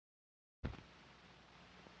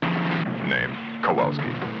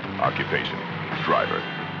Kowalski. Occupation, driver.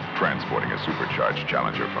 Transporting a supercharged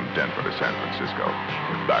Challenger from Denver to San Francisco.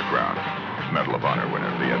 Background, Medal of Honor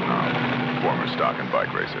winner, Vietnam. Former stock and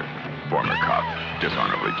bike racer. Former cop,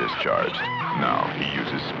 dishonorably discharged. Now he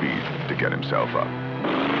uses speed to get himself up.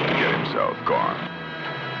 Get himself gone.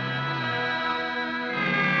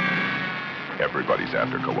 Everybody's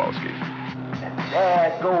after Kowalski. And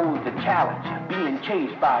there goes the Challenger, being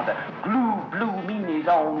chased by the blue meanies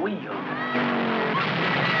on wheels.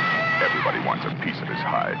 Everybody wants a piece of his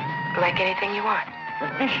hide. Like anything you want. The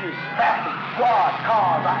vicious, fast squad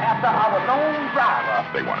cars are after our lone driver.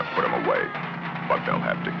 They want to put him away, but they'll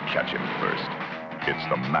have to catch him first. It's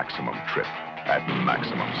the maximum trip at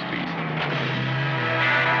maximum speed.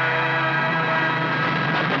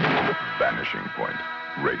 Vanishing Point,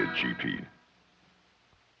 rated GP.